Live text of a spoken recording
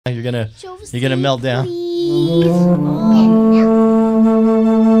You're gonna melt down.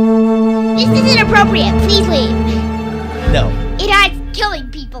 This is inappropriate. Please leave. No. It has killing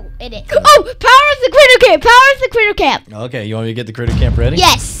people in it. Oh, power of the critter camp. Power of the critter camp. Okay, you want me to get the critter camp ready?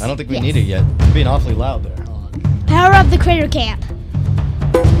 Yes. I don't think we need it yet. You're being awfully loud there. Hold on. Power of the critter camp.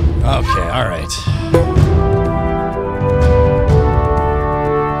 Okay, all right.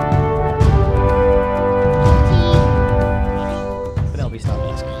 Penelope, stop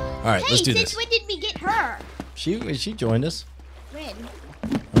asking. All right, let's do this. When did we get her? She joined us. When? I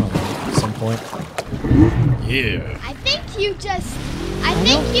don't know, at some point. Yeah. I think you just. I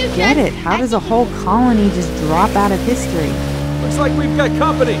get it. How does a whole colony just drop out of history? Looks like we've got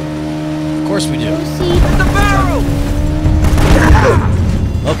company. Of course we do. In the barrel!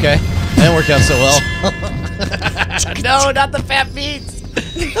 Okay, that didn't work out so well. No, not the fat beats.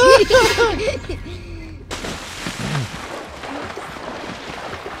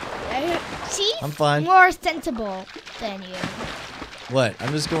 I'm fine. More sensible than you. What?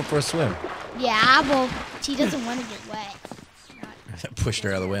 I'm just going for a swim. Yeah, well, she doesn't want to get wet. I pushed her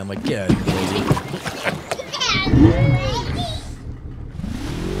out of the way. I'm like, get out of here, lazy.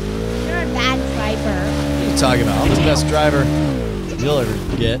 You're a bad driver. What are you talking about? I'm the best driver you'll ever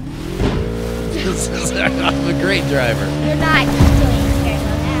get. I'm a great driver. You're not doing it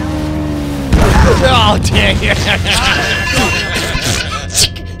Oh, dang it.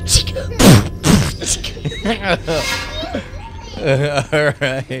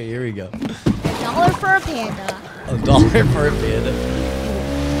 Alright, here we go. $1 for a panda. $1 for a panda.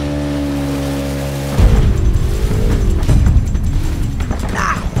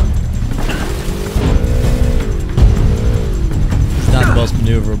 It's not the most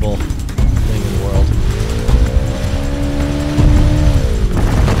maneuverable thing in the world.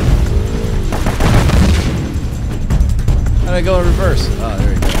 How do I go in reverse? Oh, there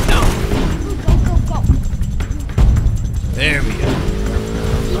we go. Go. There we go.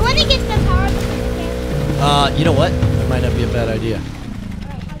 Do you want to get the power of the camp? You know what? That might not be a bad idea.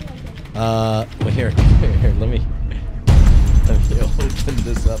 Well, here, let me open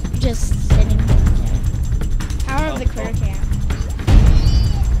this up. Just sitting there. Power of the critter camp.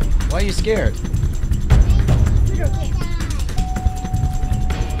 Why are you scared? Critter camp.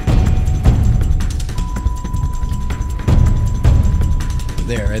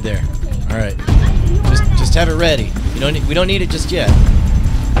 There, right there. All right. Just have it ready. We don't need it just yet.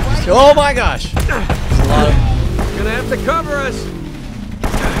 Oh my gosh! There's a lot of. Gonna have to cover us.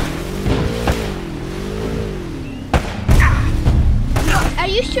 Are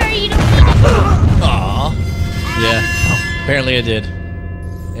you sure you don't need it? Aw. Yeah. Apparently I did.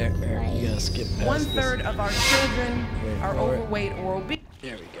 There. You gotta skip past 1/3 of our children are overweight or obese.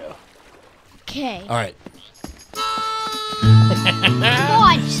 There we go. Okay. All right.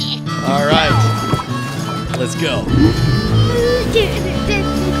 Watch it. All right. Let's go. What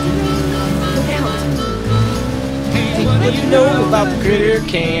do you know about the critter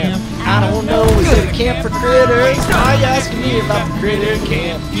camp? I don't know. Is it a camp for critters? Why are you asking me about the critter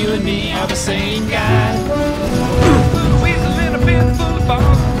camp? You and me are the same guy. Weasel in a bin full of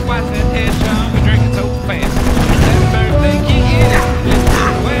balls. Why's that hedgehog drinking so fast? That bird think he is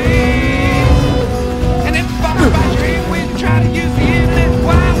away. And if I by dream when you try to use the internet,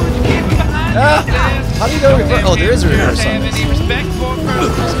 why would you keep it behind your desk? How do you go reverse? Oh, there is a reverse on Have this. any respect for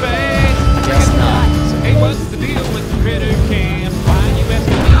personal space? Guess not. Hey, what's the deal with the critter camp? Why you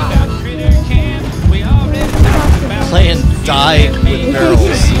asking me about critter camp? We already talked about Playing die with barrels.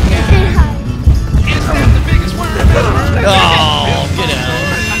 Is that the biggest worm ever? Oh, get out.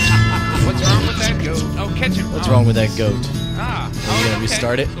 What's wrong with that goat? Oh, catch it. What's wrong with that goat? Ah, Are you gonna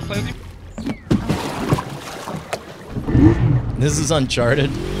restart it? We'll play with This is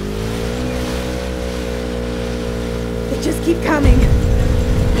Uncharted. They just keep coming.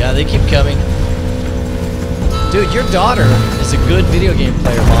 Yeah, they keep coming. Dude, your daughter is a good video game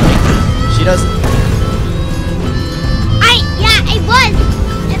player, Bonnie. She doesn't. Yeah, I was.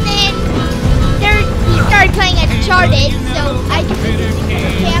 And then he started playing Uncharted, so I just went to the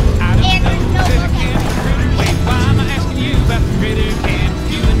camp and there's no look at Wait, why am I asking you about the critter camp?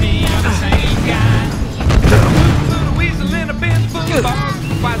 You and me are the same guy. Little weasel in a bin full of balls.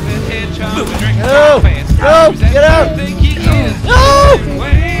 Why's that hedgehog drinking so fast? No, get out. Think he is No!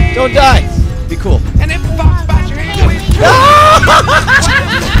 away. Don't die. Be cool. And if the fox bites your hand,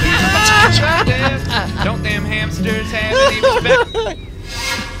 don't damn hamsters have any respect?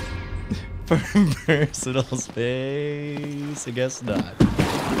 For personal space, I guess not.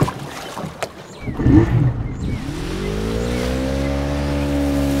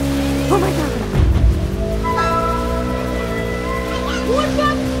 Oh my god. What's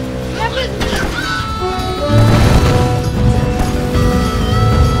up?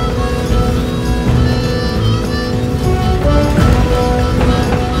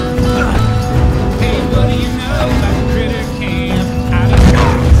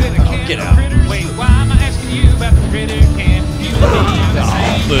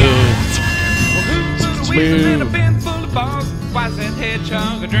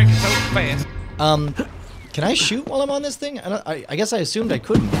 fast. Can I shoot while I'm on this thing? I guess I assumed I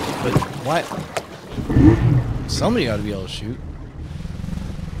couldn't, but why? Somebody ought to be able to shoot.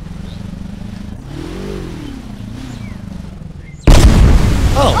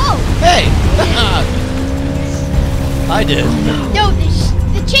 Oh! Hey! I did. No,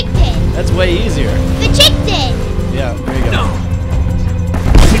 the chick did. That's way easier. The chick did. Yeah, there you go.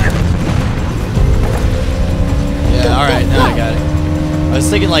 Yeah, alright, now I got it. I was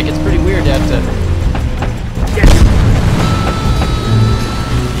thinking, like, it's pretty weird to have to...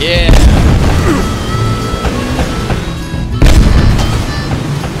 Yeah!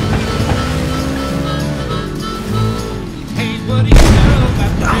 Hey, what do you know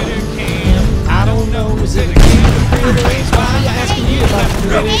about the critter camp? I don't know, is it a game of critters? Why are you asking you about the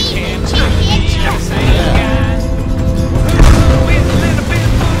critter Hey, camp? chick, yeah, chick. Yeah. With a little bit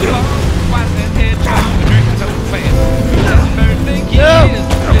full of why that hedgehog drinking so fast? That bird think he No. is.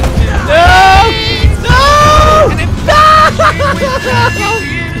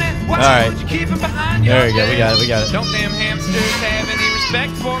 Alright. There we go, we got it, we got it. Don't damn hamsters have any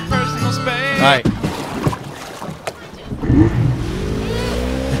respect for personal space? Alright.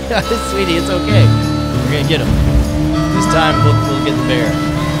 Sweetie, it's okay. We're gonna get him. This time we'll get the bear.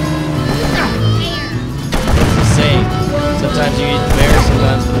 It's the same. Sometimes you eat the bear,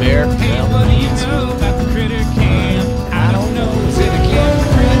 sometimes the bear. Hey, Well, what do you know about the critter camp? I don't know. Is it a camp for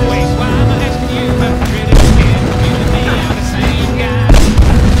critters? Wait, why am I asking you about the critter camp? You and me are the same guy.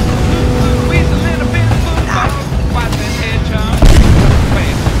 With a little bit of football. Why that hedgehog drinking so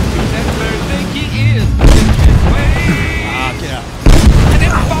fast? Who's that bird think he is? This way. get out. And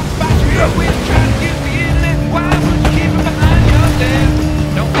if I walk by your with try to use the internet, why would you keep it behind your desk?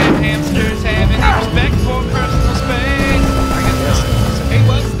 Don't let hamsters have any respect for personal space. Hey,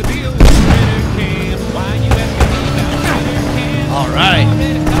 what's the deal with critter camp? Why you asking me about critter camp? Alright. I'm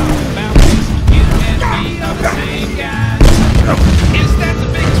ready to talk about this. You and me are the same guy. Is that the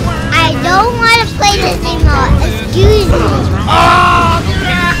biggest worm I ever? don't want to play this anymore. Excuse me.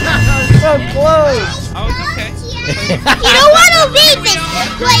 So close! Oh, it's okay. You don't want to leave this.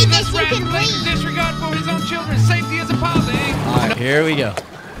 Play this. You can leave. Disregard for his own children's safety is appalling. Alright, here we go.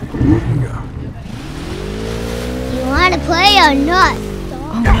 You want to play or not?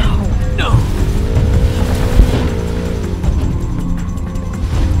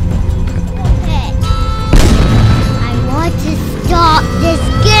 Okay. I want to stop this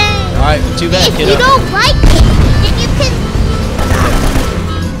game. Alright, too bad, If kiddo. you don't like it, then you can.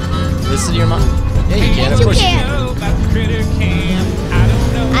 Listen to your mom. Yeah, you can, Yes, of you course you can. can. Know about the critter camp. I don't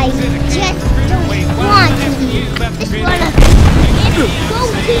know. I Is it a camp just for critter? don't Wait, why want am I to asking you leave. about the Just critter want to camp? go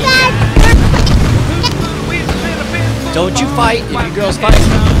to that. Don't you fight if you girls fight.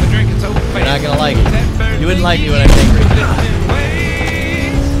 You're not gonna like it. You wouldn't like me when I'm angry.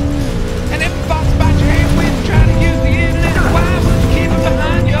 And if boss bite your hand when you try to use the internet, why would you keep it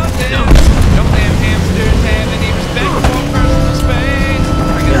behind your desk? Don't damn hamsters have any respect for personal space?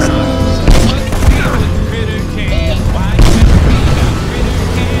 I guess not. So what's the deal with the critter camp? Why you asking me about the critter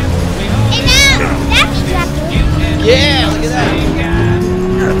camp? We all And now, that's exactly. you and Yeah, look at that. same guy.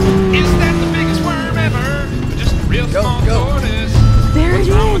 Is that the biggest worm ever? Just a real Go, small go. tortoise. There What's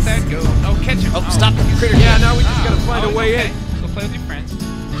it wrong with is. that goat? Oh, catch him. Oh, stop the critter. Yeah, now we just gotta find a it's way okay. in. Go play with your friends.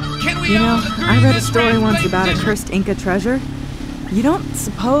 Can we You know, all agree I read a this story red once plate about a district- cursed Inca treasure. You don't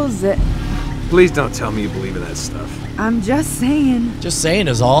suppose that... Please don't tell me you believe in that stuff. I'm just saying. Just saying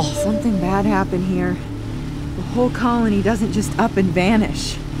is all. Something bad happened here. The whole colony doesn't just up and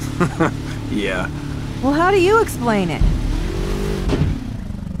vanish. Yeah. Well, how do you explain it?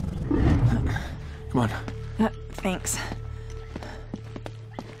 Come on. Thanks.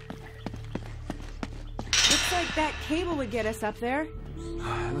 Looks like that cable would get us up there.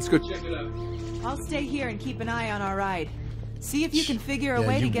 Let's go check it out. I'll stay here and keep an eye on our ride. See if you can figure a Yeah,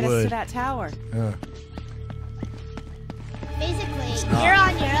 way to you get us would. to that tower. Basically, you're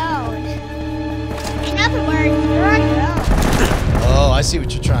on your own. In other words, you're on your own. Oh, I see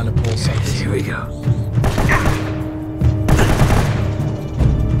what you're trying to pull something. Here we go.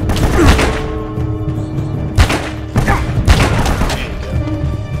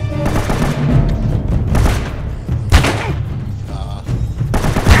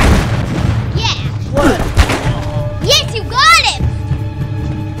 Yeah. What? Yes, you got him.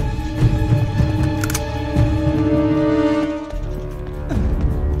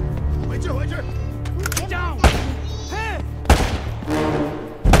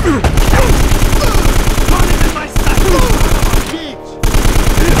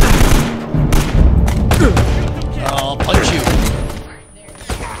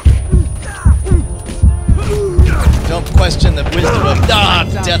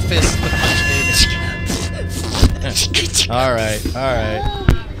 All right.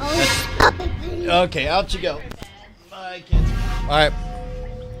 Oh, stop it, Penny. Okay, out you go. Bye, kids. All right.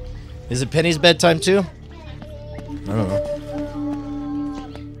 Is it Penny's bedtime too? I don't know.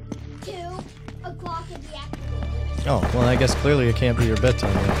 2 o'clock in the afternoon. Oh, well, I guess clearly it can't be your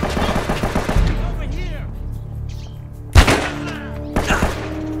bedtime yet.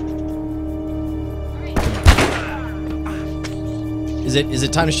 Is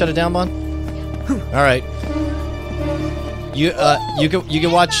it time to shut it down, Bon? All right. You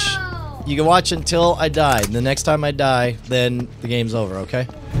can watch until I die. The next time I die, then the game's over. Okay?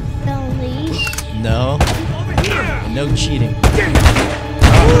 No leash. No. No cheating.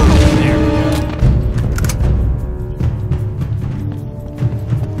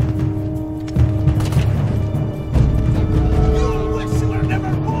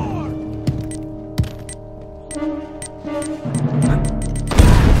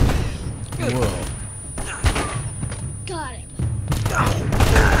 Whoa. Got it.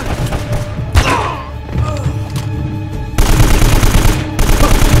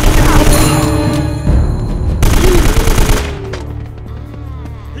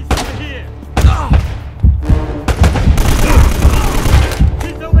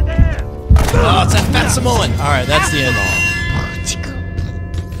 Oh, it's that fat Samoan. All right, that's the end.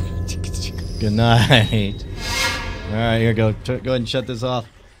 Good night. All right, here, go. Go ahead and shut this off.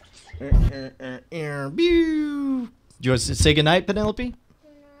 Do you want to say goodnight, Penelope?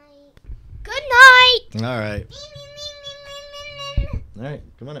 Good night. All right. All right,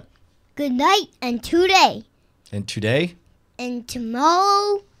 come on up. Good night and today And today? and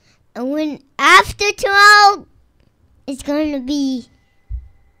tomorrow and when after tomorrow it's going to be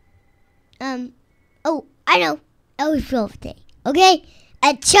oh, I know. Elvis birthday. Okay?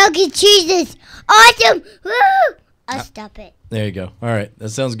 At Chuck E. Cheese's. Awesome. Woo! I'll stop it. There you go. All right, that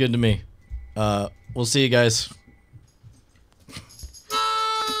sounds good to me. We'll see you guys.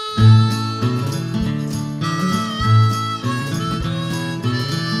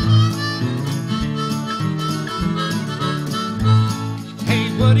 Hey,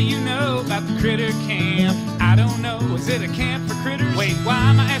 what do you know about the critter camp? I don't know. Is it a camp for critters? Wait, why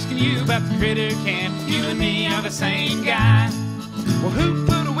am I asking you about the critter camp? You and me are the same guy. Well, who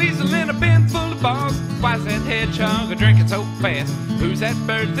put a weasel in a bin full of balls? Why's that hedgehog drinking so fast? Who's that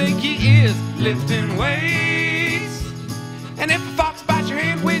bird think he is, lifting weights? And if a fox bites your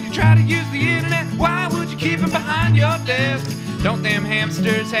hand when you try to use the internet, why would you keep him behind your desk? Don't them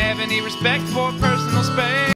hamsters have any respect for personal space?